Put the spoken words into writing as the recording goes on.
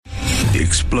The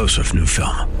explosive new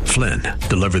film, Flynn,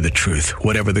 deliver the truth,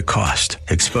 whatever the cost.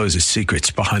 Exposes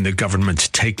secrets behind the government's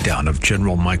takedown of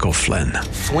General Michael Flynn.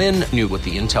 Flynn knew what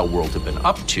the intel world had been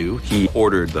up to. He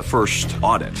ordered the first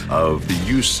audit of the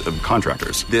use of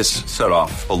contractors. This set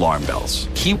off alarm bells.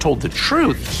 He told the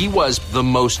truth. He was the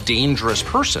most dangerous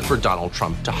person for Donald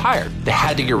Trump to hire. They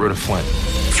had to get rid of Flynn.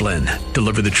 Flynn,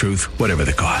 deliver the truth, whatever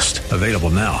the cost. Available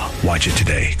now. Watch it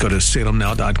today. Go to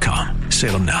salemnow.com.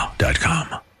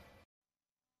 salemnow.com.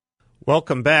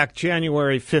 Welcome back,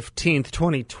 January 15th,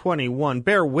 2021.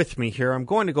 Bear with me here. I'm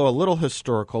going to go a little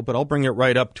historical, but I'll bring it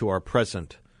right up to our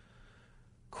present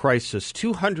crisis.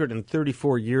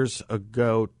 234 years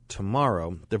ago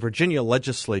tomorrow, the Virginia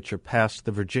legislature passed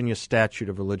the Virginia Statute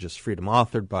of Religious Freedom,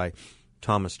 authored by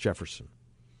Thomas Jefferson.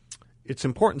 Its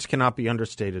importance cannot be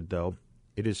understated, though.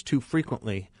 It is too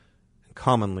frequently and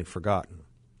commonly forgotten.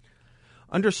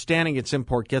 Understanding its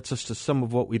import gets us to some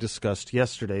of what we discussed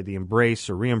yesterday, the embrace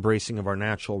or re-embracing of our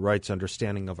natural rights,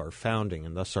 understanding of our founding,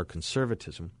 and thus our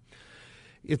conservatism.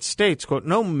 It states, quote,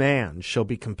 "No man shall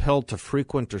be compelled to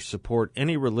frequent or support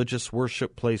any religious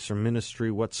worship place or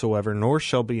ministry whatsoever, nor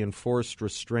shall be enforced,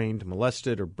 restrained,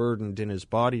 molested, or burdened in his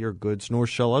body or goods, nor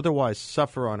shall otherwise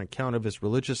suffer on account of his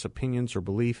religious opinions or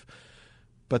belief,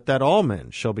 but that all men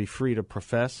shall be free to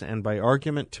profess and by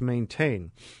argument to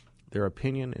maintain their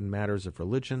opinion in matters of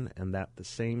religion, and that the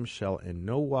same shall in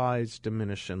no wise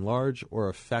diminish, enlarge, or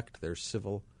affect their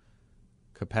civil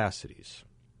capacities."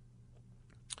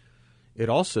 It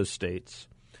also states,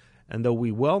 "And though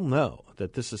we well know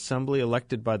that this assembly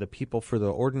elected by the people for the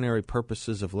ordinary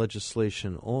purposes of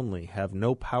legislation only have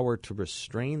no power to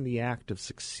restrain the act of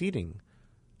succeeding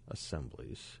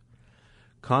assemblies,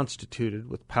 constituted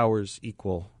with powers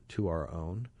equal to our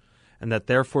own, and that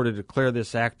therefore to declare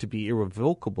this act to be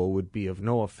irrevocable would be of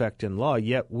no effect in law,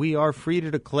 yet we are free to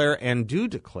declare and do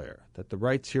declare that the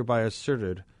rights hereby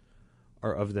asserted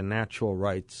are of the natural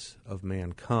rights of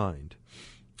mankind.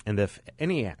 And if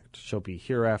any act shall be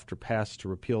hereafter passed to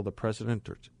repeal the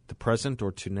present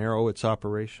or to narrow its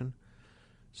operation,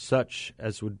 such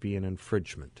as would be an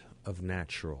infringement of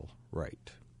natural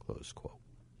right." Close quote.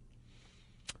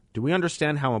 Do we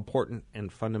understand how important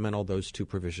and fundamental those two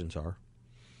provisions are?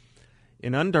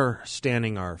 In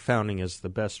understanding our founding as the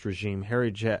best regime,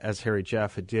 as Harry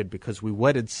Jaffa did, because we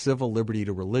wedded civil liberty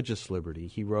to religious liberty,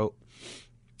 he wrote,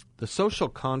 "The social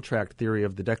contract theory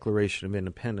of the Declaration of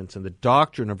Independence and the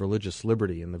doctrine of religious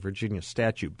liberty in the Virginia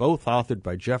Statute, both authored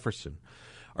by Jefferson,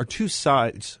 are two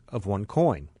sides of one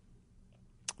coin.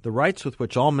 The rights with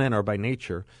which all men are by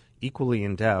nature equally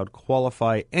endowed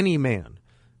qualify any man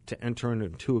to enter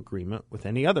into agreement with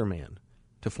any other man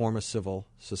to form a civil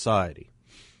society.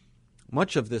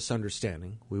 Much of this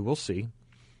understanding, we will see,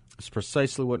 is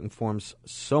precisely what informs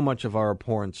so much of our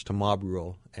abhorrence to mob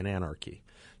rule and anarchy,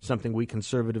 something we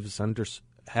conservatives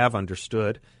have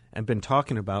understood and been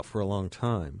talking about for a long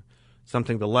time,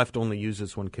 something the left only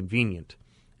uses when convenient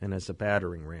and as a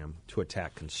battering ram to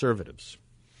attack conservatives."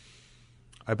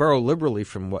 I borrow liberally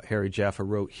from what Harry Jaffa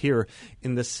wrote here.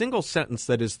 In the single sentence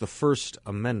that is the First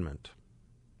Amendment,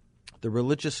 the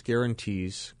religious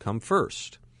guarantees come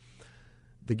first.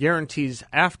 The guarantees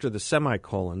after the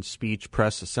semicolon, speech,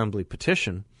 press, assembly,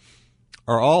 petition,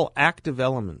 are all active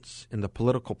elements in the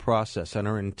political process and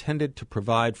are intended to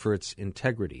provide for its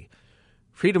integrity.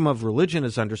 Freedom of religion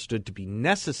is understood to be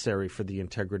necessary for the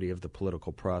integrity of the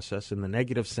political process in the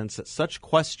negative sense that such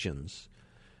questions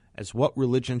as what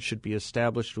religion should be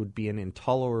established would be an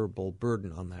intolerable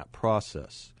burden on that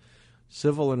process.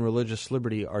 Civil and religious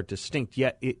liberty are distinct,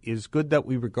 yet it is good that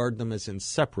we regard them as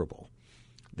inseparable.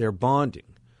 Their bonding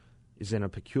is in a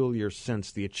peculiar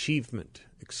sense the achievement,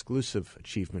 exclusive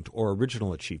achievement, or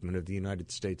original achievement of the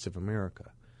United States of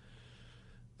America.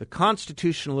 The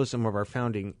constitutionalism of our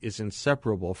founding is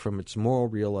inseparable from its moral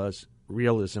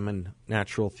realism and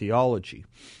natural theology.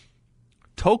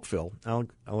 Tocqueville,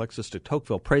 Alexis de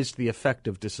Tocqueville, praised the effect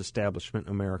of disestablishment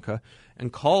in America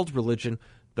and called religion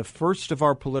the first of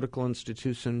our political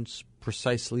institutions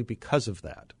precisely because of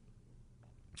that.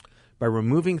 By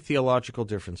removing theological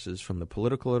differences from the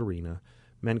political arena,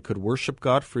 men could worship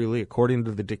God freely according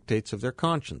to the dictates of their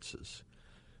consciences.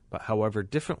 But however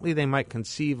differently they might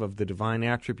conceive of the divine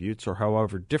attributes, or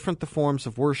however different the forms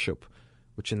of worship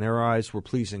which in their eyes were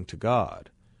pleasing to God,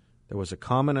 there was a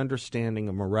common understanding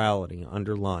of morality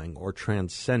underlying or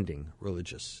transcending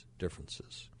religious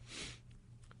differences.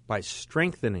 By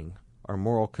strengthening our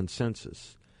moral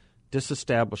consensus,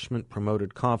 disestablishment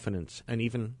promoted confidence and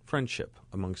even friendship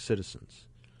among citizens.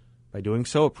 By doing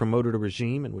so, it promoted a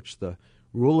regime in which the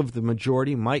rule of the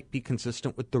majority might be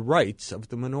consistent with the rights of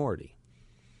the minority.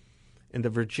 In the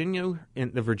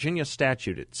Virginia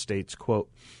statute, it states,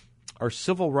 quote, "Our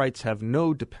civil rights have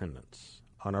no dependence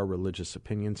on our religious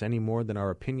opinions any more than our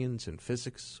opinions in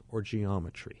physics or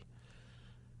geometry."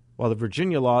 While the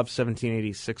Virginia law of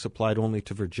 1786 applied only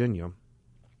to Virginia,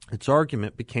 its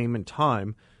argument became in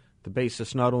time the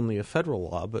basis not only of federal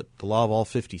law, but the law of all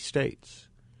 50 states.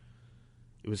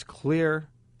 It was clear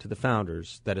to the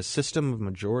founders that a system of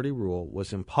majority rule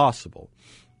was impossible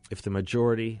if the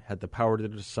majority had the power to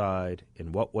decide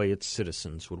in what way its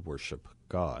citizens would worship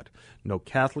God. No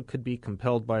Catholic could be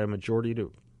compelled by a majority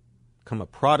to become a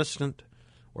Protestant,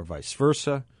 or vice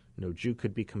versa. No Jew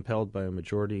could be compelled by a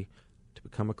majority to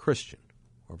become a Christian,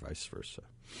 or vice versa.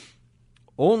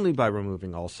 Only by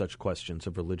removing all such questions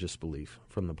of religious belief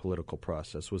from the political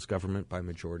process was government by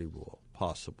majority rule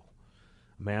possible.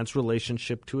 A man's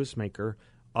relationship to his maker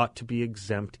ought to be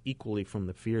exempt equally from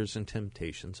the fears and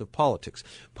temptations of politics.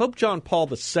 Pope John Paul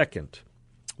II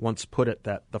once put it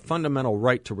that the fundamental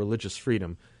right to religious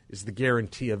freedom is the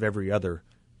guarantee of every other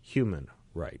human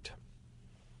right.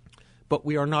 But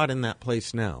we are not in that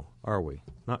place now, are we?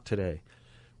 Not today.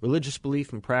 Religious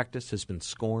belief and practice has been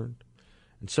scorned,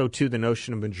 and so too the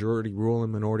notion of majority rule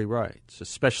and minority rights,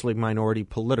 especially minority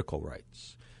political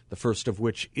rights, the first of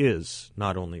which is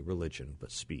not only religion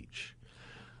but speech.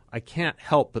 I can't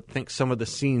help but think some of the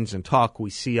scenes and talk we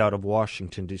see out of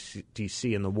Washington,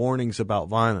 D.C. and the warnings about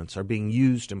violence are being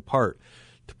used in part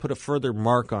to put a further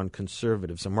mark on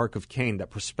conservatives, a mark of Cain, that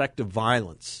prospective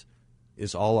violence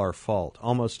is all our fault,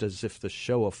 almost as if the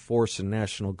show of force and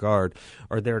National Guard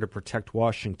are there to protect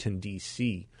Washington,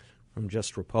 D.C. from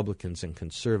just Republicans and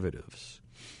conservatives.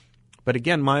 But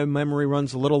again, my memory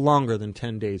runs a little longer than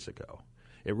 10 days ago.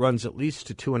 It runs at least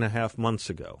to 2.5 months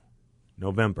ago,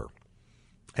 November.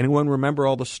 Anyone remember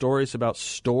all the stories about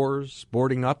stores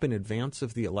boarding up in advance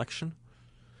of the election?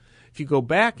 If you go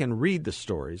back and read the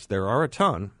stories, there are a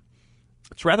ton.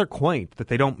 It's rather quaint that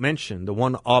they don't mention the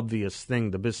one obvious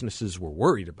thing the businesses were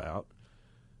worried about.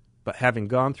 But having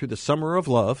gone through the summer of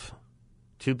love,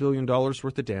 $2 billion worth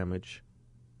of damage,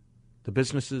 the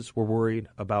businesses were worried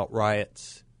about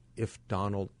riots if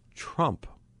Donald Trump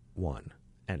won,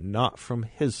 and not from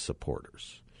his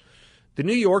supporters. The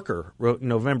New Yorker wrote in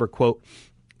November, quote,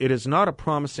 "It is not a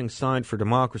promising sign for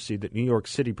democracy that New York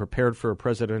City prepared for a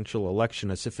presidential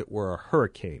election as if it were a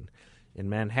hurricane. In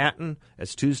Manhattan,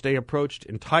 as Tuesday approached,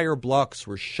 entire blocks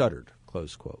were shuttered,"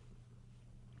 close quote.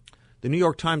 The New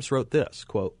York Times wrote this,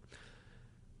 quote,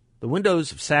 "The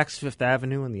windows of Saks Fifth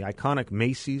Avenue and the iconic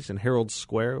Macy's and Herald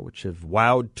Square, which have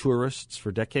wowed tourists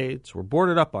for decades, were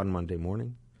boarded up on Monday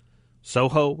morning.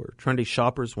 Soho, where trendy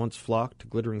shoppers once flocked to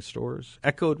glittering stores,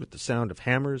 echoed with the sound of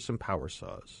hammers and power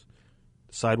saws.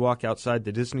 The sidewalk outside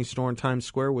the Disney store in Times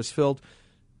Square was filled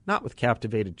not with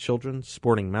captivated children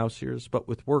sporting mouse ears, but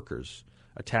with workers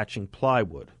attaching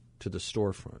plywood to the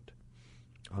storefront.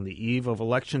 On the eve of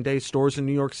Election Day, stores in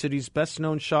New York City's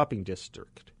best-known shopping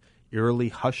district, eerily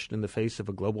hushed in the face of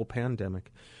a global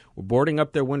pandemic, were boarding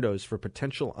up their windows for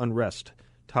potential unrest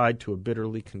tied to a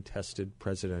bitterly contested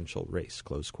presidential race,"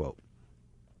 close quote.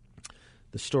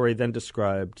 The story then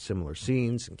described similar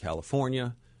scenes in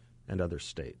California and other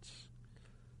states.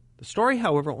 The story,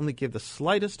 however, only gave the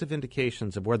slightest of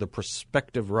indications of where the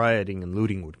prospective rioting and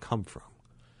looting would come from.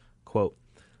 Quote,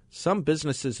 "Some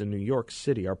businesses in New York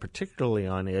City are particularly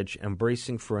on edge and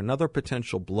bracing for another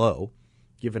potential blow,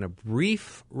 given a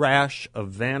brief rash of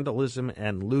vandalism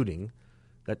and looting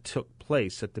that took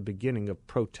place at the beginning of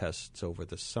protests over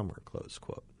the summer," close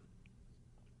quote.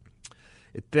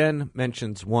 It then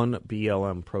mentions one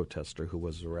BLM protester who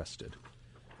was arrested.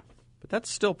 But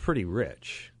that's still pretty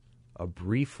rich. A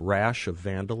brief rash of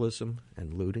vandalism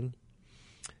and looting.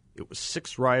 It was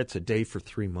 6 riots a day for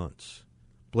 3 months.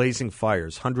 Blazing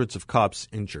fires, hundreds of cops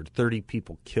injured, 30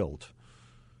 people killed.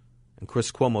 And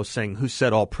Chris Cuomo saying who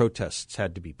said all protests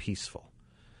had to be peaceful.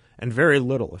 And very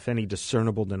little, if any,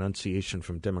 discernible denunciation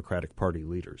from Democratic Party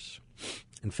leaders.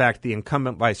 In fact, the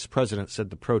incumbent vice president said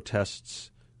the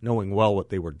protests, knowing well what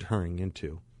they were turning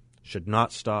into, should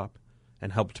not stop,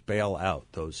 and helped bail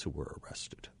out those who were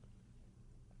arrested.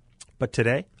 But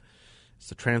today, as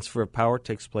the transfer of power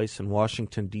takes place in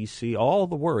Washington, D.C., all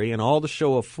the worry and all the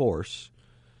show of force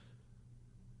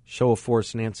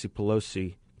Nancy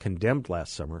Pelosi condemned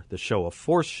last summer, the show of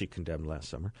force she condemned last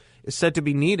summer, is said to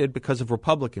be needed because of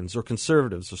Republicans or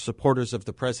conservatives or supporters of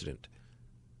the president,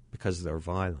 because they're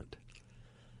violent.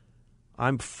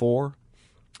 I'm for,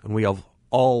 and we have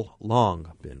all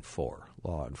long been for,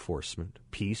 law enforcement,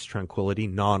 peace, tranquility,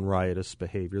 non-riotous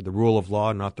behavior, the rule of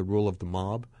law, not the rule of the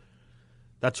mob.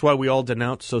 That's why we all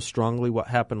denounce so strongly what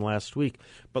happened last week.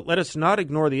 But let us not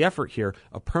ignore the effort here,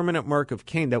 a permanent mark of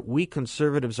Cain, that we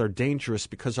conservatives are dangerous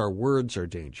because our words are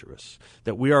dangerous,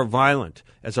 that we are violent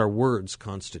as our words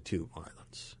constitute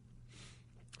violence.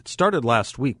 It started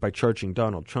last week by charging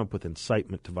Donald Trump with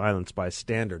incitement to violence by a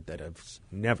standard that has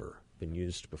never been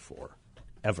used before,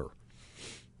 ever.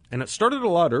 And it started a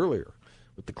lot earlier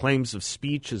with the claims of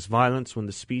speech is violence when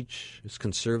the speech is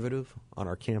conservative on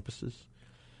our campuses.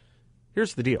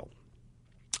 Here's the deal.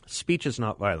 Speech is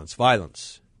not violence.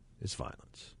 Violence is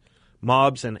violence.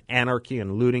 Mobs and anarchy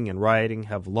and looting and rioting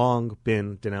have long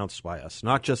been denounced by us,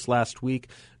 not just last week,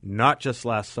 not just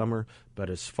last summer, but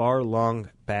as far long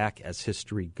back as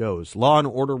history goes. Law and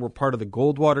order were part of the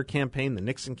Goldwater campaign, the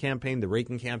Nixon campaign, the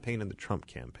Reagan campaign, and the Trump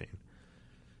campaign.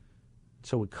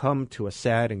 So we come to a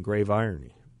sad and grave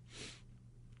irony.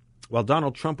 While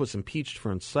Donald Trump was impeached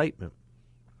for incitement,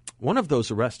 one of those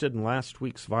arrested in last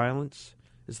week's violence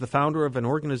is the founder of an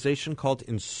organization called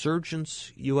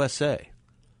Insurgents USA.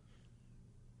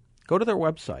 Go to their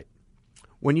website.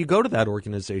 When you go to that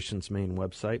organization's main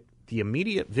website, the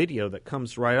immediate video that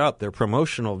comes right up, their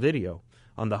promotional video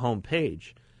on the home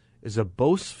page, is a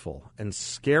boastful and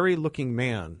scary-looking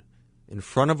man in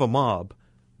front of a mob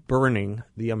burning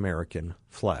the American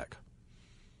flag.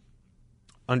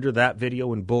 Under that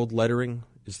video in bold lettering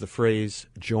is the phrase,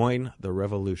 "Join the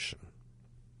revolution."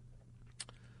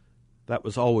 That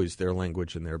was always their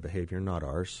language and their behavior, not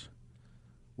ours.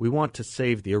 We want to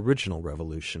save the original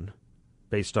revolution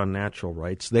based on natural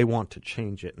rights. They want to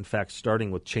change it, in fact,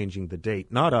 starting with changing the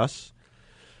date, not us.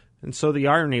 And so the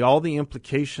irony, all the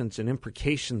implications and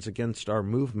imprecations against our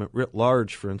movement writ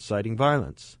large for inciting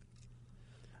violence.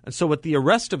 And so with the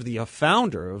arrest of the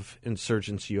founder of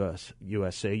Insurgents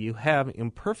USA, you have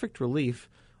imperfect relief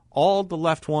all the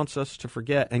left wants us to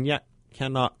forget, and yet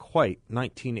cannot quite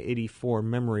 1984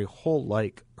 memory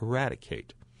hole-like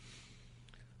eradicate.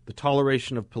 The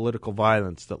toleration of political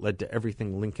violence that led to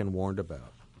everything Lincoln warned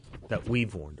about, that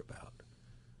we've warned about.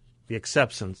 The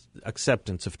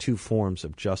acceptance of two forms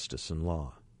of justice and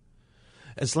law.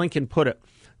 As Lincoln put it,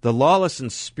 the lawless in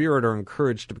spirit are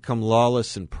encouraged to become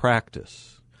lawless in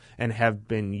practice and have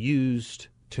been used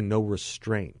to no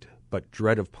restraint, but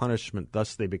dread of punishment,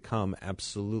 thus they become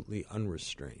absolutely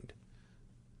unrestrained.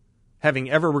 Having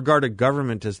ever regarded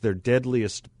government as their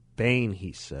deadliest bane,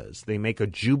 he says, they make a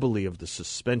jubilee of the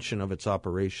suspension of its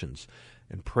operations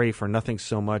and pray for nothing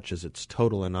so much as its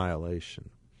total annihilation.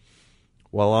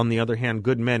 While on the other hand,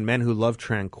 good men who love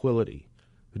tranquility,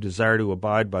 who desire to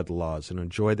abide by the laws and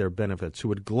enjoy their benefits, who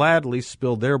would gladly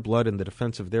spill their blood in the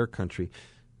defense of their country,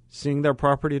 seeing their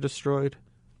property destroyed,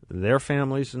 their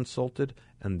families insulted,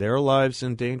 and their lives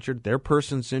endangered, their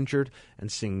persons injured,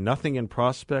 and seeing nothing in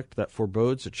prospect that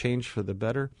forebodes a change for the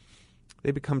better,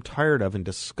 they become tired of and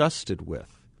disgusted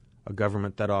with a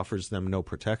government that offers them no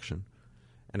protection,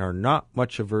 and are not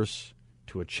much averse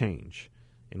to a change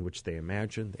in which they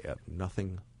imagine they have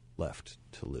nothing left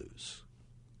to lose.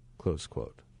 Close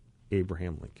quote.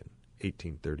 Abraham Lincoln,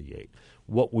 1838.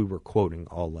 What we were quoting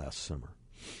all last summer.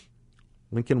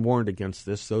 Lincoln warned against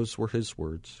this. Those were his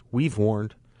words. We've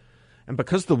warned. And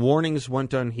because the warnings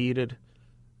went unheeded,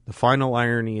 the final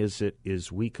irony is it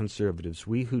is we conservatives,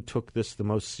 we who took this the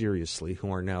most seriously,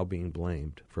 who are now being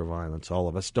blamed for violence, all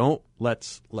of us.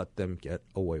 Let's let them get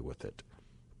away with it.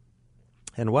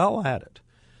 And while at it,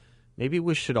 maybe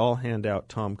we should all hand out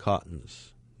Tom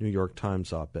Cotton's New York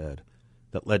Times op-ed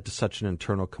that led to such an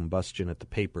internal combustion at the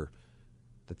paper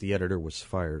that the editor was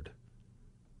fired.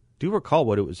 Do you recall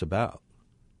what it was about?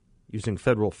 Using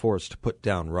federal force to put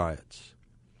down riots.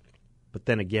 But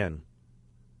then again,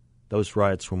 those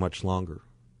riots were much longer,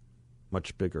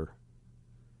 much bigger,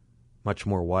 much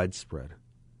more widespread,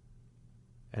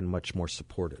 and much more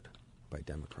supported by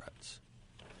Democrats.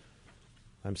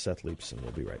 I'm Seth Leibson.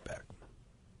 We'll be right back.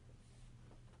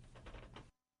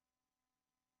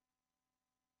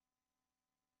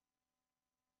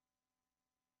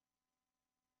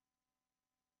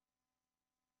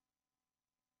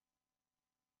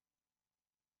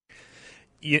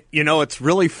 You know, it's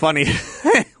really funny.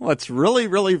 What's really,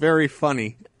 really very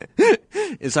funny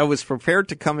is I was prepared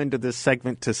to come into this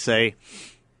segment to say,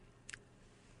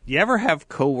 you ever have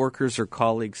coworkers or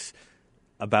colleagues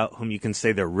about whom you can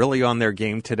say they're really on their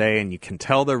game today and you can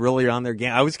tell they're really on their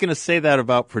game? I was going to say that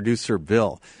about producer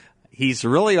Bill. He's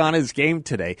really on his game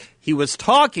today. He was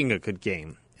talking a good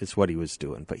game is what he was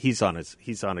doing, but he's on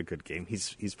a good game.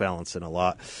 He's balancing a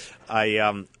lot.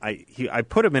 I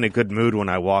put him in a good mood when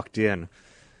I walked in,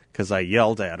 because I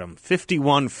yelled at him,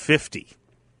 5150.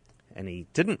 And he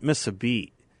didn't miss a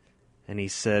beat. And he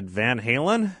said, Van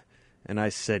Halen? And I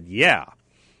said, yeah.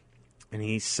 And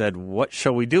he said, "What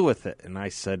shall we do with it?" And I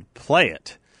said, "Play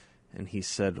it." And he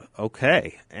said,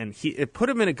 "Okay." And it put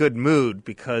him in a good mood,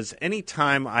 because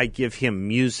anytime I give him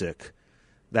music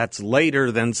that's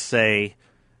later than, say,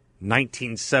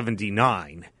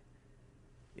 1979,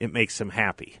 it makes him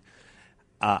happy.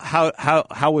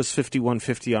 How was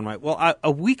 5150 on my... Well,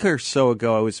 a week or so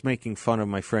ago, I was making fun of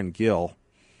my friend Gil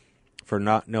for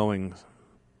not knowing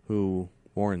who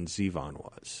Warren Zevon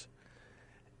was.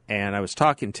 And I was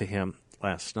talking to him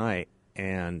last night,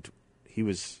 and he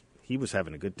was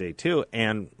having a good day too,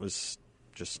 and was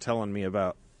just telling me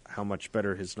about how much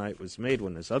better his night was made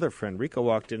when his other friend Rico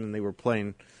walked in and they were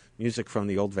playing music from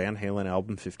the old Van Halen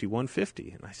album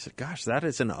 5150. And I said, "Gosh, that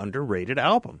is an underrated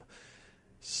album."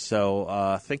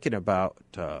 So thinking about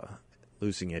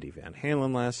losing Eddie Van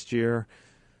Halen last year,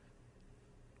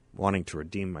 wanting to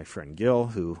redeem my friend Gil,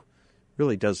 who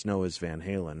really does know his Van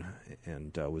Halen,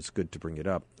 and was good to bring it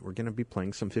up. We're going to be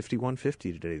playing some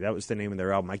 5150 today. That was the name of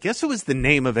their album. I guess it was the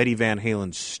name of Eddie Van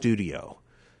Halen's studio,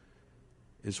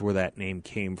 is where that name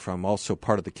came from. Also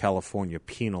part of the California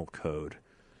Penal Code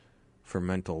for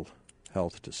mental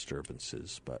health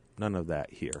disturbances, but none of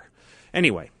that here.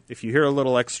 Anyway, if you hear a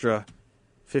little extra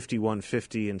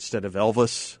 5150 instead of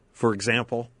Elvis, for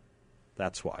example,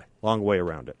 that's why. Long way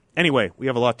around it. Anyway, we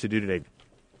have a lot to do today.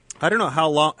 I don't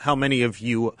know how many of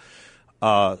you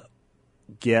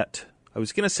get, I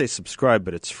was going to say subscribe,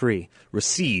 but it's free.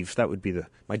 Receive, that would be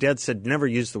my dad said never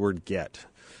use the word get.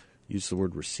 Use the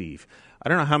word receive. I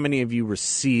don't know how many of you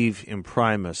receive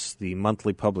Imprimis, the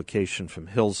monthly publication from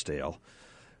Hillsdale,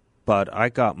 but I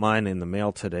got mine in the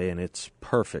mail today, and it's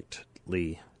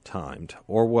perfectly timed.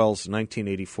 Orwell's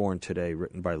 1984 and Today,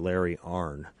 written by Larry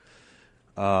Arnn.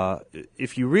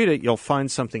 If you read it, you'll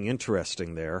find something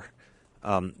interesting there.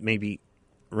 Maybe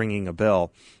ringing a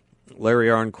bell. Larry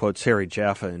Arnn quotes Harry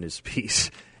Jaffa in his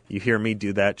piece. You hear me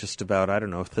do that just about,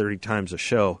 30 times a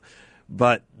show.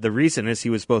 But the reason is he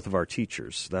was both of our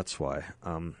teachers. That's why.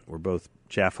 We're both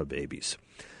Jaffa babies.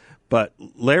 But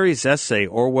Larry's essay,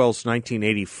 Orwell's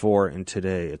 1984 and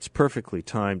Today, it's perfectly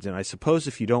timed. And I suppose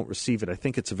if you don't receive it, I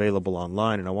think it's available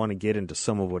online, and I want to get into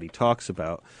some of what he talks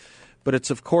about. But it's,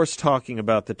 of course, talking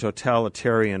about the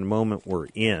totalitarian moment we're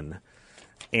in,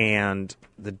 and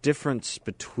the difference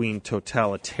between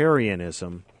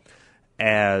totalitarianism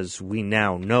as we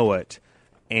now know it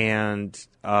and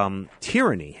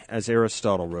tyranny, as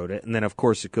Aristotle wrote it. And then, of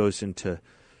course, it goes into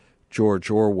George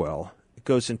Orwell. It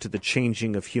goes into the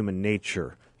changing of human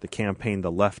nature, the campaign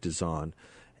the left is on,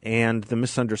 and the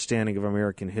misunderstanding of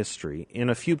American history. In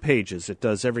a few pages, it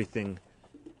does everything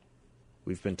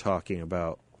we've been talking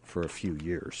about for a few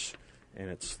years. And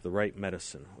it's the right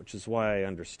medicine, which is why I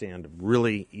understand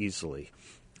really easily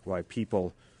why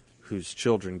people whose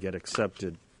children get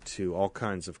accepted to all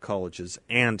kinds of colleges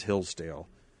and Hillsdale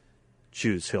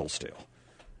choose Hillsdale.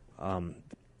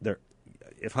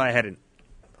 If I had a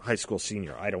high school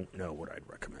senior, I don't know what I'd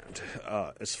recommend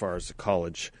as far as a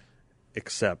college,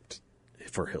 except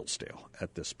for Hillsdale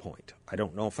at this point. I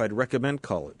don't know if I'd recommend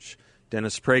college.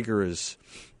 Dennis Prager is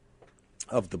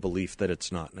of the belief that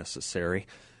it's not necessary.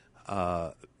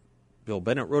 Bill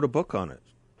Bennett wrote a book on it,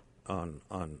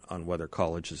 on whether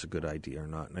college is a good idea or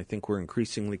not. And I think we're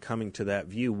increasingly coming to that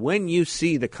view. When you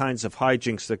see the kinds of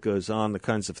hijinks that goes on, the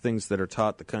kinds of things that are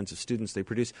taught, the kinds of students they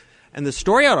produce. And the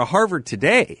story out of Harvard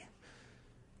today,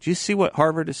 do you see what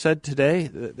Harvard has said today?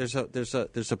 There's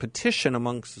a petition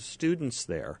amongst the students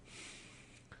there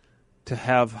to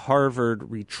have Harvard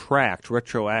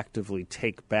retroactively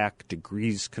take back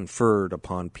degrees conferred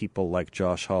upon people like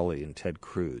Josh Hawley and Ted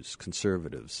Cruz,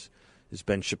 conservatives. Is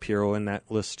Ben Shapiro in that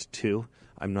list too?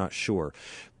 I'm not sure.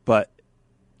 But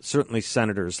certainly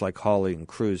senators like Hawley and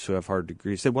Cruz who have Harvard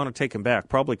degrees, they want to take him back.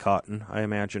 Probably Cotton, I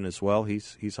imagine, as well.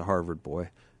 He's a Harvard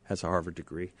boy, has a Harvard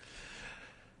degree.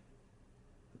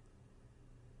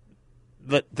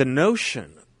 The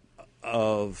notion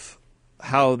of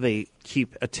how they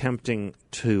keep attempting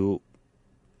to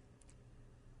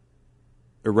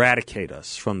eradicate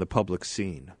us from the public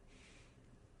scene.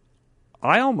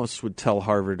 I almost would tell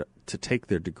Harvard to take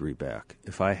their degree back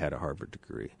if I had a Harvard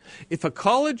degree. If a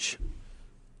college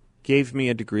gave me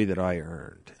a degree that I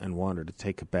earned and wanted to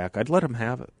take it back, I'd let them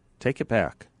have it. Take it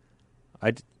back.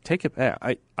 I'd take it back.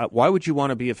 Why would you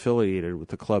want to be affiliated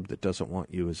with a club that doesn't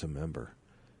want you as a member?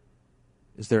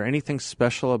 Is there anything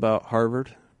special about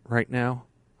Harvard right now?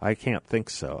 I can't think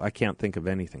so. I can't think of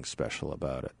anything special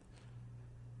about it.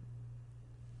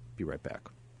 Be right back.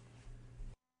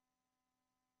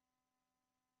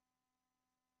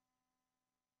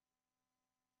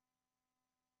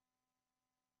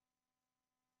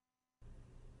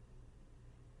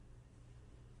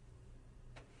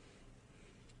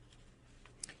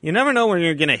 You never know when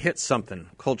you're going to hit something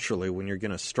culturally, when you're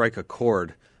going to strike a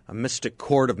chord, a mystic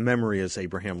chord of memory, as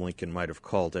Abraham Lincoln might have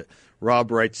called it. Rob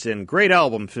writes in, great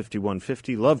album,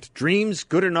 5150. Loved Dreams,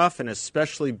 Good Enough, and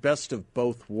especially Best of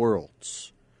Both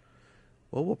Worlds.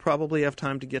 Well, we'll probably have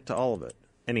time to get to all of it.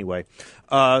 Anyway,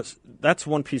 that's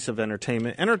one piece of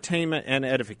entertainment. Entertainment and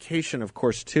edification, of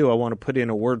course, too. I want to put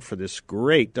in a word for this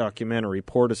great documentary,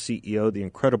 Porta CEO, The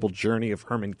Incredible Journey of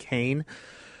Herman Cain.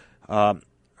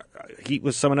 He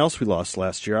was someone else we lost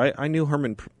last year. I knew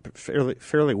Herman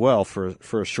fairly well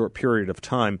for a short period of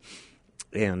time.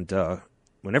 And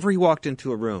whenever he walked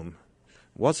into a room,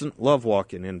 it wasn't love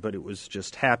walking in, but it was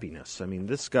just happiness. I mean,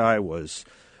 this guy was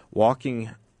walking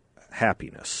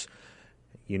happiness.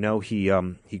 You know, he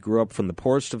grew up from the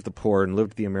poorest of the poor and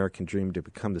lived the American dream to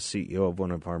become the CEO of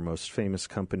one of our most famous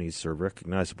companies or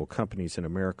recognizable companies in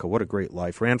America. What a great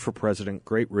life. Ran for president,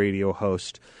 great radio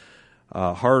host,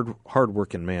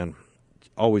 hard-working man,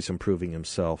 always improving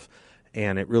himself.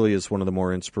 And it really is one of the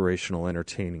more inspirational,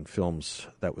 entertaining films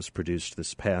that was produced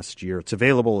this past year. It's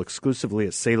available exclusively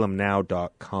at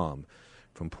salemnow.com.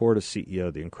 From Porta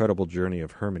CEO, The Incredible Journey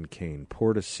of Herman Cain,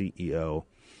 portaceo.com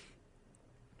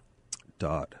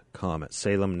at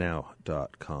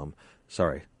salemnow.com.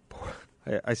 Sorry,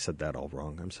 I said that all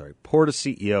wrong. I'm sorry. Porta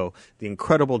CEO, The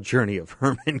Incredible Journey of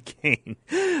Herman Cain,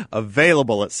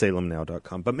 available at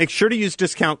salemnow.com. But make sure to use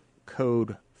discount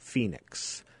code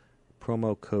Phoenix,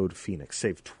 promo code Phoenix.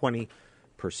 Save 20%.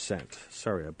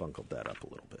 Sorry, I bungled that up a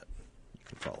little bit. You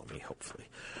can follow me, hopefully.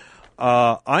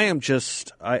 I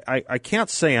can't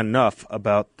say enough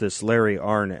about this Larry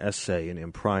Arnn essay in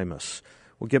Imprimis.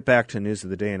 We'll get back to news of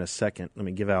the day in a second. Let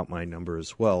me give out my number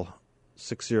as well,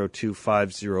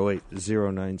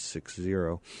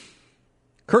 602-508-0960.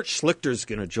 Kurt Schlichter's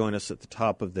going to join us at the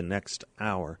top of the next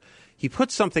hour. He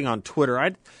put something on Twitter.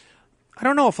 I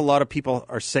don't know if a lot of people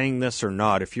are saying this or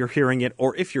not, if you're hearing it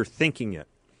or if you're thinking it.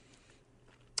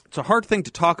 It's a hard thing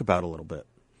to talk about a little bit.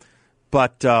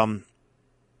 But I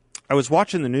was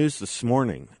watching the news this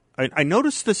morning. I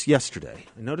noticed this yesterday.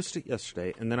 I noticed it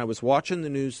yesterday, and then I was watching the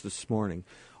news this morning.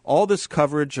 All this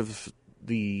coverage of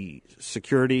the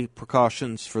security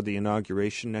precautions for the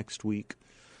inauguration next week,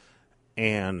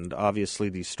 and obviously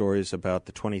these stories about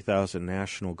the 20,000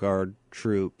 National Guard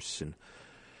troops, and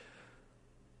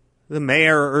the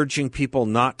mayor urging people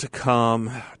not to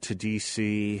come to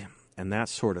D.C., and that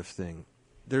sort of thing.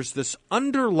 There's this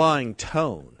underlying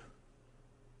tone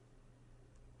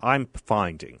I'm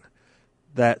finding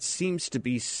that seems to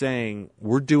be saying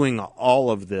we're doing all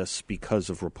of this because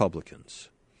of Republicans.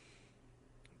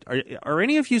 Are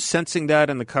any of you sensing that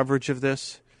in the coverage of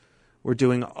this? We're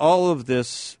doing all of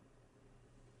this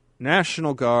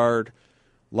National Guard,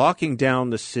 locking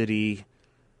down the city.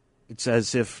 It's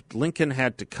as if Lincoln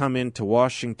had to come into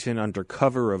Washington under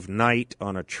cover of night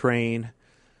on a train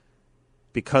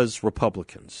because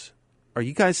Republicans. Are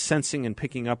you guys sensing and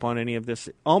picking up on any of this?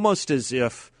 Almost as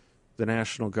if the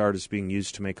National Guard is being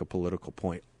used to make a political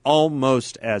point.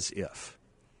 Almost as if.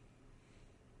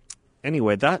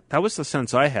 Anyway, that was the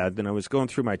sense I had. Then I was going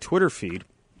through my Twitter feed,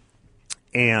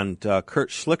 and Kurt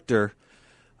Schlichter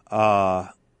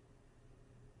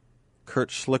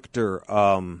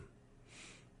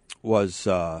was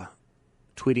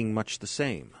tweeting much the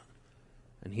same.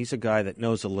 And he's a guy that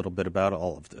knows a little bit about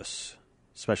all of this,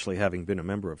 especially having been a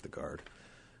member of the Guard.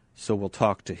 So we'll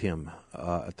talk to him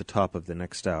at the top of the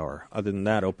next hour. Other than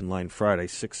that, Open Line Friday,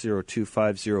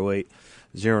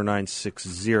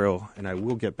 602-508-0960. And I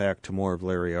will get back to more of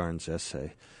Larry Arnn's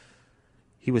essay.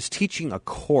 He was teaching a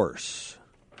course,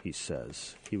 he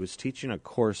says. He was teaching a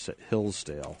course at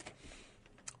Hillsdale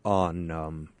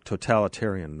on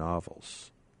totalitarian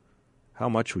novels. How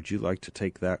much would you like to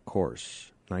take that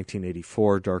course?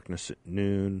 1984, Darkness at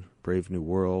Noon, Brave New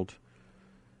World,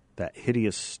 That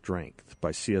Hideous Strength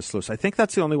by C.S. Lewis. I think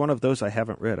that's the only one of those I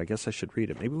haven't read. I guess I should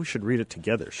read it. Maybe we should read it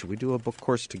together. Should we do a book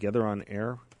course together on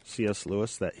air? C.S.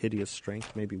 Lewis, That Hideous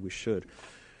Strength? Maybe we should.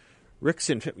 Rick's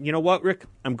in. You know what, Rick?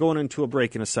 I'm going into a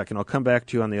break in a second. I'll come back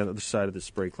to you on the other side of this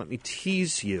break. Let me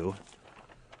tease you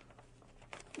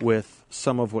with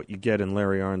some of what you get in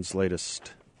Larry Arnn's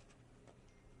latest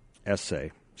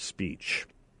essay, speech.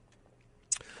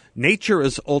 Nature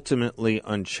is ultimately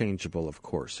unchangeable, of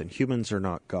course, and humans are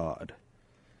not God.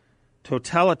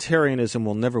 Totalitarianism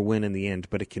will never win in the end,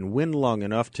 but it can win long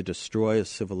enough to destroy a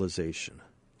civilization.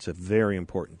 It's a very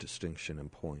important distinction and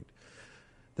point.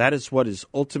 That is what is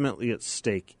ultimately at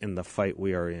stake in the fight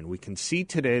we are in. We can see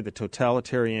today the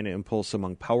totalitarian impulse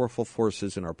among powerful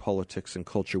forces in our politics and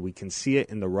culture. We can see it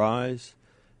in the rise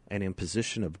and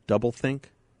imposition of doublethink,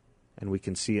 and we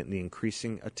can see it in the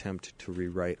increasing attempt to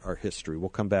rewrite our history. We'll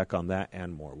come back on that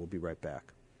and more. We'll be right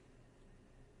back.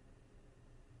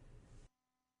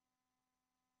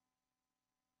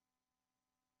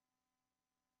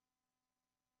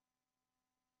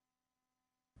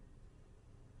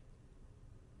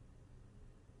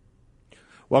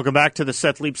 Welcome back to the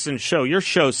Seth Leibsohn Show. Your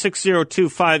show,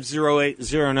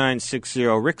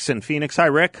 602-508-0960. Rick's in Phoenix. Hi,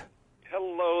 Rick.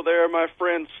 Hello there, my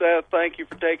friend Seth. Thank you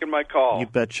for taking my call. You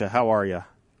betcha. How are you?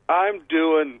 I'm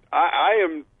doing.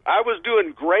 I was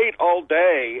doing great all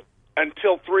day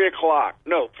until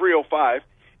 3:05,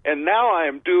 and now I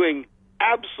am doing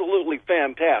absolutely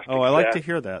fantastic. Oh, I like Seth. to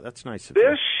hear that. That's nice of you.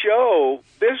 This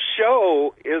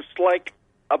show is like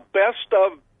a best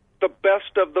of the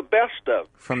best of the best of.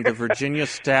 From the Virginia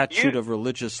Statute of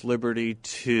Religious Liberty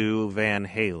to Van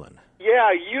Halen.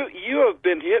 Yeah, you have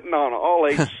been hitting on all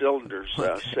 8 cylinders,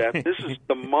 Seth.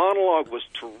 The monologue was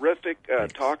terrific,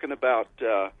 talking about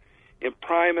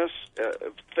Imprimis,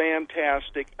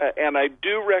 fantastic, and I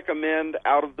do recommend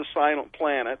Out of the Silent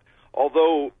Planet,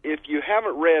 although if you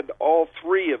haven't read all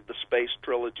 3 of the Space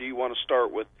Trilogy, you want to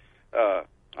start with, I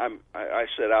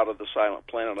said Out of the Silent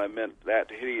Planet, I meant That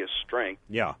Hideous Strength.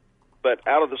 Yeah. But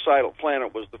Out of the Silent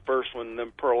Planet was the first one,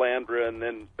 then Pearl Andra, and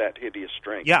then That Hideous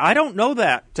Strength. Yeah, I don't know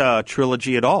that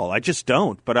trilogy at all. I just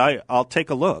don't, but I'll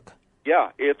take a look. Yeah,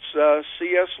 it's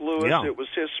C.S. Lewis. Yeah. It was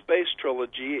his space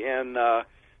trilogy, and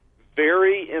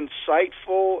very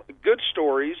insightful, good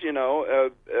stories,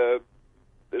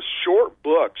 short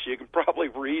books. You can probably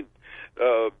read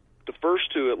the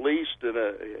first 2 at least in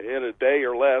a day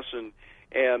or less, and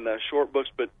short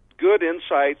books, but good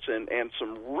insights and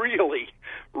some really,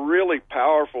 really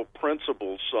powerful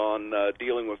principles on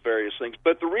dealing with various things.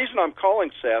 But the reason I'm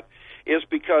calling, Seth, is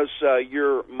because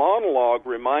your monologue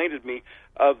reminded me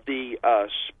of the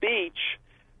speech,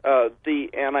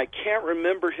 and I can't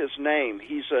remember his name.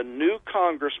 He's a new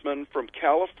congressman from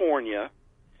California.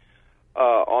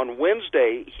 On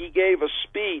Wednesday, he gave a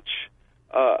speech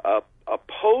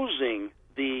opposing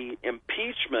the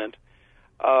impeachment,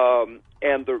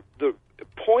 and the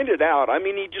pointed out, I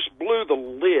mean, he just blew the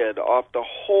lid off the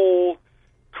whole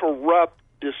corrupt,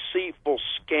 deceitful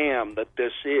scam that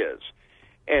this is.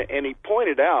 And he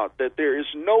pointed out that there is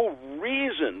no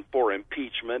reason for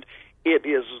impeachment. It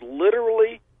is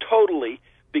literally, totally,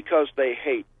 because they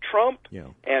hate Trump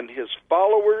and his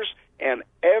followers and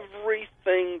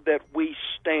everything that we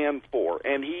stand for.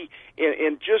 And he,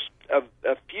 in just a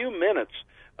few minutes,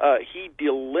 he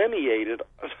delineated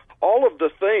all of the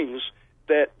things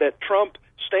that Trump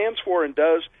stands for and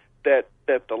does that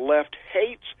the left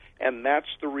hates, and that's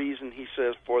the reason, he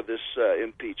says, for this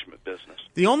impeachment business.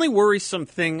 The only worrisome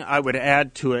thing I would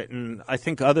add to it, and I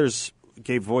think others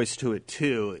gave voice to it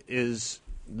too, is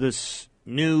this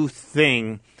new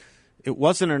thing. It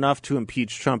wasn't enough to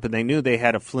impeach Trump, and they knew they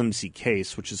had a flimsy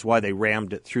case, which is why they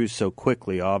rammed it through so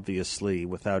quickly, obviously,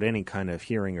 without any kind of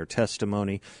hearing or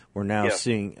testimony. We're now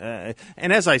seeing, and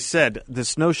as I said,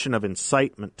 this notion of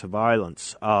incitement to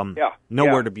violence,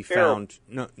 nowhere to be found,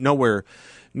 nowhere,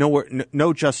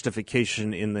 no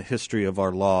justification in the history of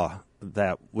our law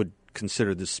that would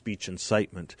consider this speech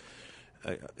incitement.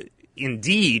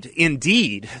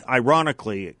 Indeed,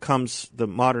 ironically, it comes, the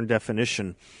modern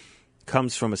definition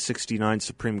comes from a 1969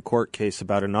 Supreme Court case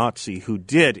about a Nazi who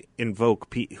did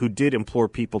implore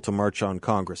people to march on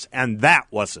Congress, and that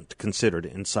wasn't considered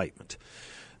incitement.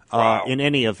 Wow. In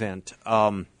any event,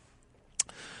 the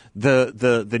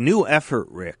new effort,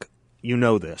 Rick, you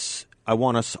know this. I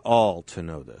want us all to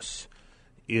know this,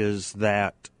 is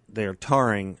that they're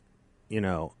tarring,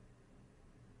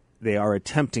 they are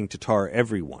attempting to tar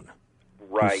everyone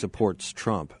who supports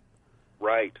Trump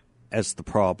as the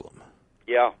problem.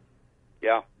 Yeah.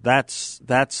 That's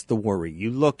the worry. You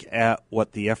look at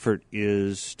what the effort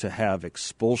is to have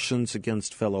expulsions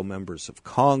against fellow members of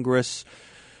Congress.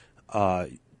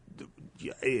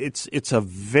 It's a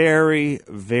very,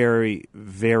 very,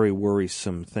 very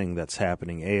worrisome thing that's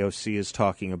happening. AOC is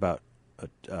talking about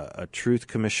a truth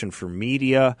commission for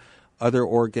media. Other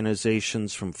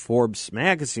organizations, from Forbes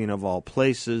magazine of all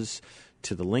places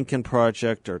to the Lincoln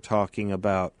Project, are talking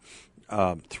about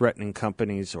threatening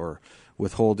companies or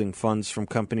withholding funds from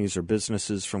companies or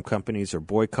businesses from companies or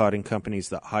boycotting companies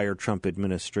that hire Trump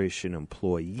administration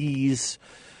employees.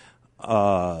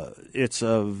 It's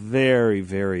a very,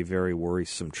 very, very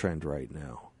worrisome trend right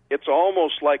now. It's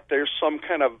almost like there's some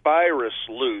kind of virus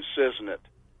loose, isn't it?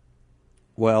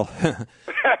 Well,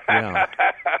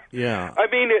 yeah. I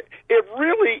mean, it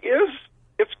really is.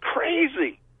 It's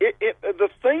crazy. The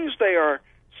things they are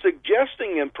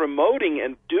suggesting and promoting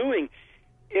and doing,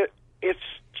 it's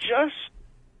just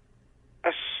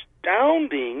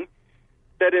astounding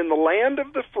that in the land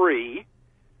of the free,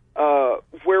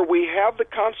 where we have the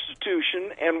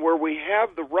Constitution and where we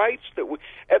have the rights that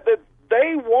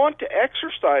they want to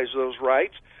exercise those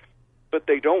rights, but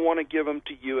they don't want to give them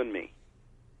to you and me.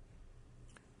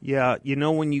 Yeah,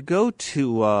 when you go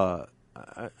to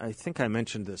I think I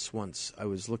mentioned this once. I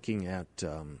was looking at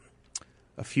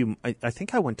a few. I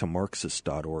think I went to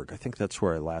Marxist.org. I think that's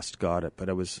where I last got it. But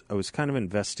I was kind of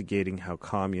investigating how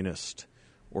communist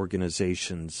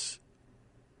organizations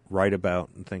write about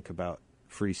and think about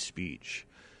free speech.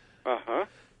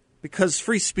 Because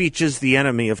free speech is the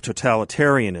enemy of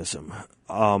totalitarianism.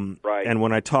 Right. And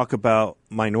when I talk about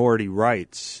minority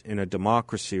rights in a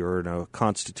democracy or in a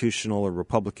constitutional or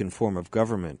republican form of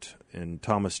government, and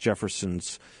Thomas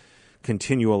Jefferson's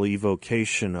continual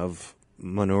evocation of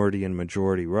minority and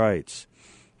majority rights,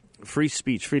 free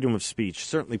speech, freedom of speech,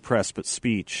 certainly press, but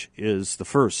speech is the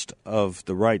first of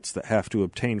the rights that have to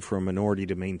obtain for a minority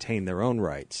to maintain their own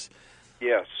rights.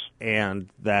 Yes. And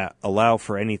that allow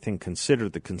for anything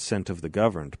considered the consent of the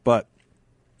governed. But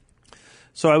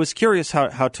so I was curious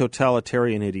how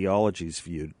totalitarian ideologies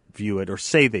view it or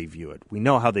say they view it. We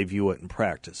know how they view it in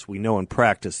practice. We know in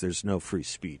practice there's no free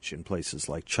speech in places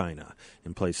like China,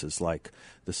 in places like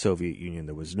the Soviet Union.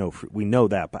 There was no free. We know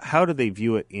that. But how do they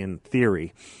view it in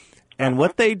theory? And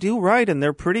what they do right, and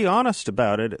they're pretty honest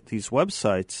about it at these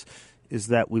websites, is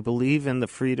that we believe in the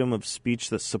freedom of speech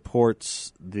that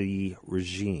supports the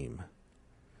regime.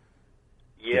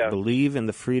 Yes. They believe in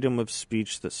the freedom of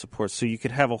speech that supports. So you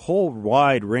could have a whole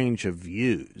wide range of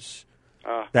views.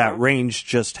 That range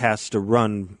just has to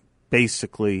run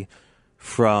basically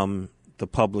from the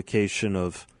publication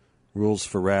of Rules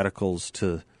for Radicals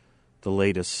to the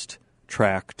latest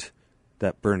tract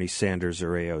that Bernie Sanders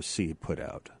or AOC put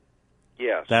out.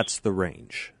 Yes. That's the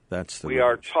range. We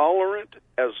are tolerant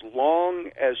as long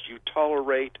as you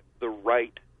tolerate the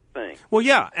right thing. Well,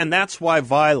 yeah, and that's why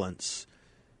violence.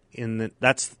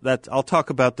 I'll talk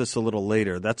about this a little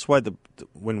later. That's why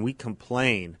when we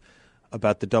complain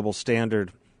about the double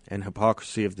standard and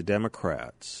hypocrisy of the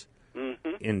Democrats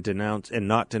in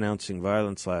not denouncing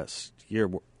violence last year,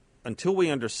 until we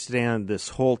understand this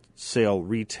wholesale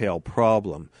retail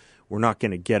problem, we're not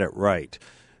going to get it right.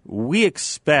 We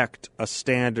expect a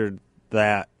standard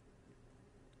that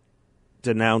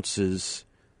denounces,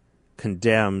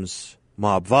 condemns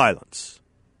mob violence.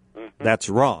 That's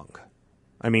wrong.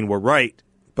 I mean, we're right,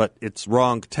 but it's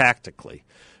wrong tactically,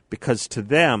 because to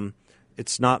them,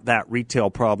 it's not that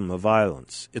retail problem of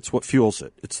violence. It's what fuels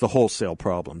it. It's the wholesale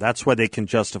problem. That's why they can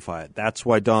justify it. That's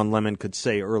why Don Lemon could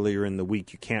say earlier in the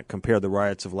week, you can't compare the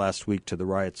riots of last week to the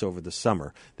riots over the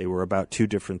summer. They were about two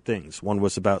different things. One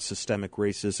was about systemic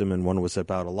racism and one was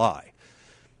about a lie.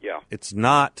 Yeah. It's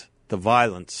not the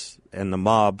violence and the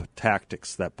mob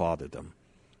tactics that bother them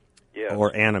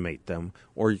or animate them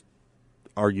or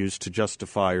are used to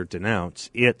justify or denounce.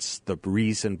 It's the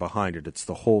reason behind it. It's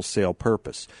the wholesale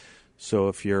purpose. So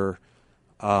if you're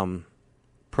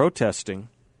protesting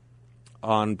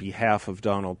on behalf of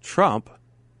Donald Trump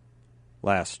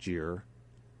last year,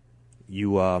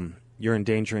 you're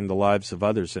endangering the lives of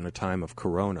others in a time of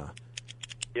corona.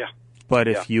 Yeah. But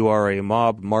if you are a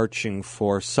mob marching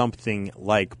for something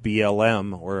like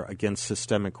BLM or against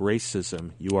systemic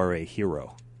racism, you are a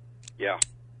hero. Yeah.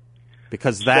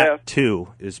 Because that, too,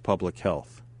 is public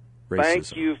health. Racism.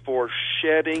 Thank you for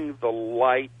shedding the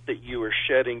light that you are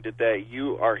shedding today.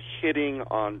 You are hitting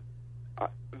on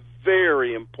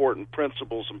very important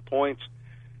principles and points.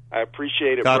 I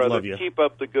appreciate it, God brother. love you. Keep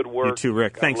up the good work. You too,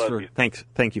 Rick. Thank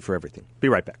you for everything. Be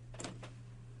right back.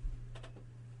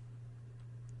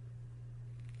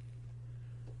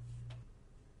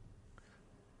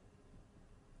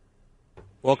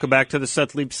 Welcome back to the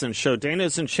Seth Leibsohn Show.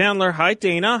 Dana's in Chandler. Hi,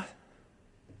 Dana.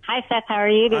 Hi, Seth. How are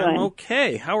you doing? I'm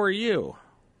okay. How are you?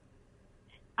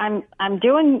 I'm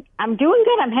doing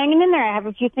good. I'm hanging in there. I have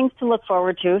a few things to look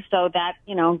forward to, so that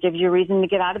gives you a reason to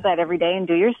get out of bed every day and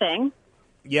do your thing.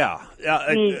 Yeah,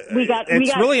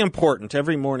 it's really important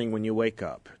every morning when you wake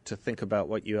up to think about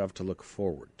what you have to look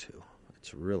forward to.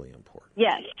 It's really important.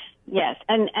 Yes,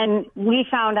 and we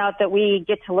found out that we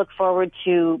get to look forward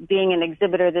to being an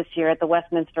exhibitor this year at the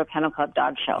Westminster Kennel Club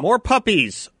Dog Show. More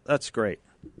puppies. That's great.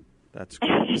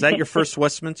 Is that your first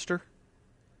Westminster?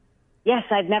 Yes,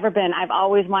 I've never been. I've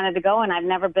always wanted to go, and I've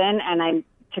never been. And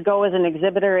to go as an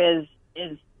exhibitor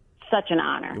is such an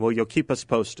honor. Well, you'll keep us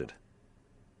posted.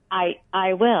 I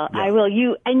will. Yeah. I will.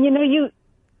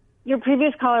 Your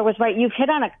previous caller was right. You've hit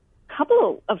on a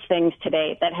couple of things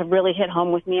today that have really hit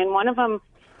home with me, and one of them,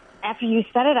 after you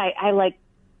said it, I like.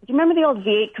 Do you remember the old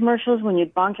V8 commercials when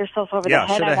you'd bonk yourself over the head?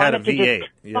 Yeah, should have had a V8.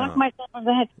 Bonk myself over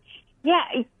the head.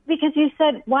 Yeah, because you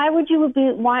said, why would you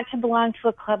want to belong to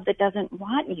a club that doesn't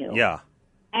want you? Yeah.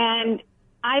 And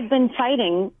I've been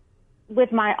fighting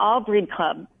with my all-breed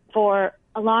club for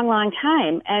a long, long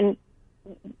time. And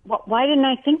why didn't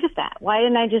I think of that? Why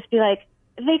didn't I just be like,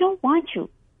 they don't want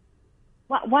you?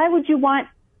 Why would you want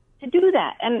to do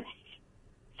that. And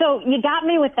so you got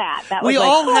me with that. We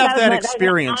all have that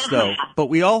experience, though. But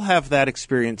we all have that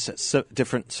experience at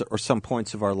different or some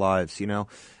points of our lives. You know,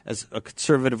 as a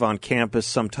conservative on campus,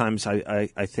 sometimes I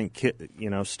think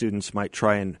students might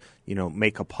try and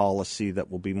make a policy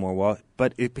that will be more.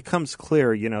 But it becomes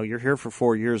clear. You're here for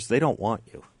 4 years. They don't want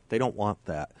you. They don't want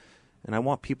that. And I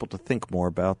want people to think more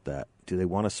about that. Do they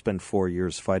want to spend 4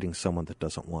 years fighting someone that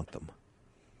doesn't want them?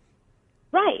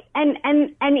 Right. And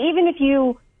even if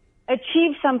you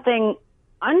achieve something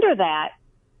under that,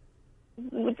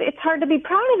 it's hard to be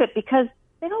proud of it because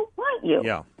they don't want you.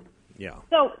 Yeah.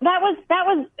 So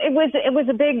it was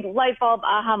a big light bulb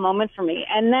aha moment for me.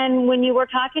 And then when you were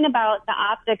talking about the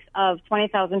optics of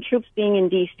 20,000 troops being in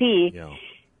D.C.,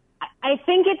 I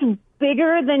think it's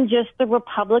bigger than just the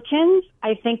Republicans.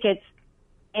 I think it's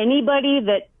anybody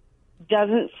that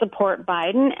doesn't support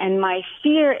Biden. And my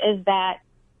fear is that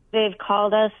they've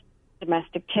called us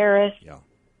domestic terrorists. Yeah.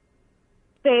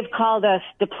 They've called us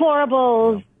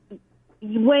deplorables. Yeah.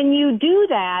 When you do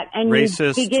that and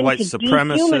racists, you begin white to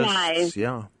supremacists,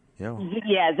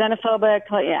 xenophobic,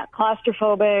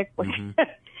 claustrophobic,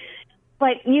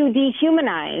 but you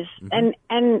dehumanize and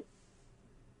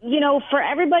for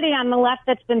everybody on the left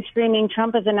that's been screaming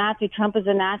Trump is a Nazi,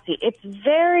 it's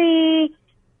very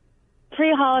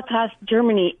pre-Holocaust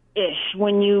Germany-ish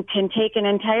when you can take an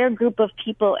entire group of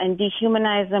people and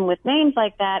dehumanize them with names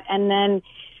like that, and then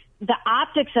the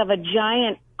optics of a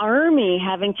giant army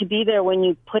having to be there when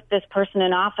you put this person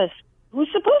in office who's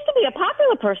supposed to be a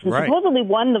popular person, supposedly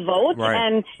won the vote. Right.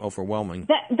 And overwhelming.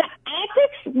 The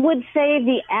optics would say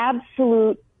the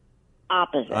absolute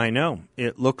opposite. I know.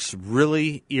 It looks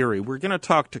really eerie. We're going to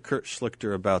talk to Kurt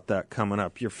Schlichter about that coming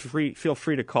up. Feel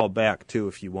free to call back, too,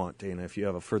 if you want, Dana, if you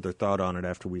have a further thought on it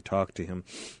after we talk to him.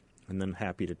 And then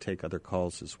happy to take other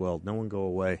calls as well. No one go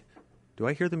away. Do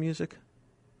I hear the music?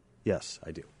 Yes,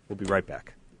 I do. We'll be right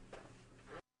back.